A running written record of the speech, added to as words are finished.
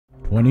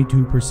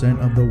22%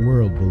 of the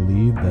world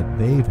believe that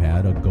they've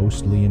had a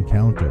ghostly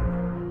encounter.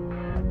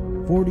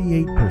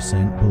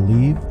 48%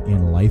 believe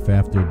in life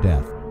after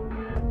death.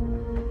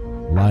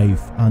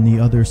 Life on the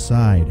other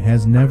side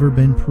has never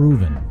been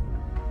proven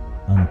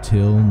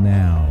until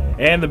now.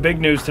 And the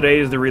big news today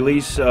is the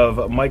release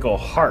of Michael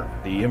Hart.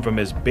 The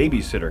infamous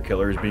babysitter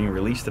killer is being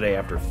released today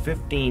after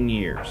 15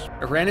 years.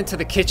 I ran into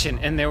the kitchen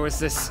and there was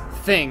this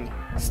thing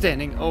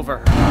standing over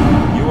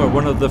her. You are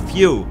one of the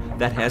few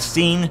that has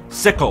seen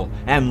SICKLE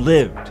and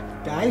lived.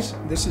 Guys,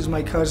 this is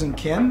my cousin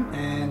Kim,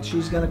 and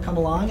she's gonna come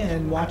along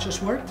and watch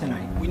us work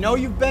tonight. We know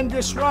you've been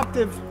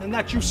disruptive and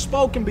that you've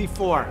spoken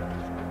before.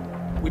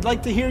 We'd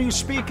like to hear you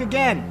speak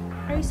again.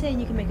 Are you saying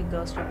you can make a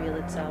ghost reveal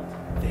itself?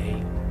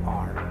 They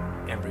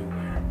are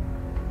everywhere.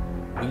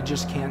 We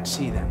just can't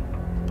see them,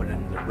 but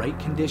in the right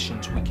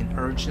conditions, we can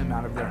urge them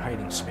out of their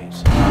hiding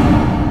space.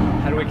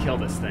 How do we kill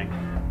this thing?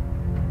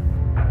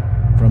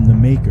 From the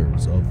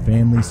makers of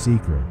Family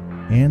Secret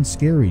and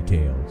Scary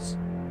Tales,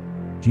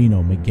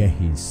 Geno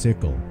McGahee's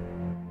SICKLE,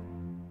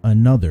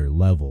 another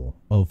level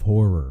of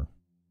horror.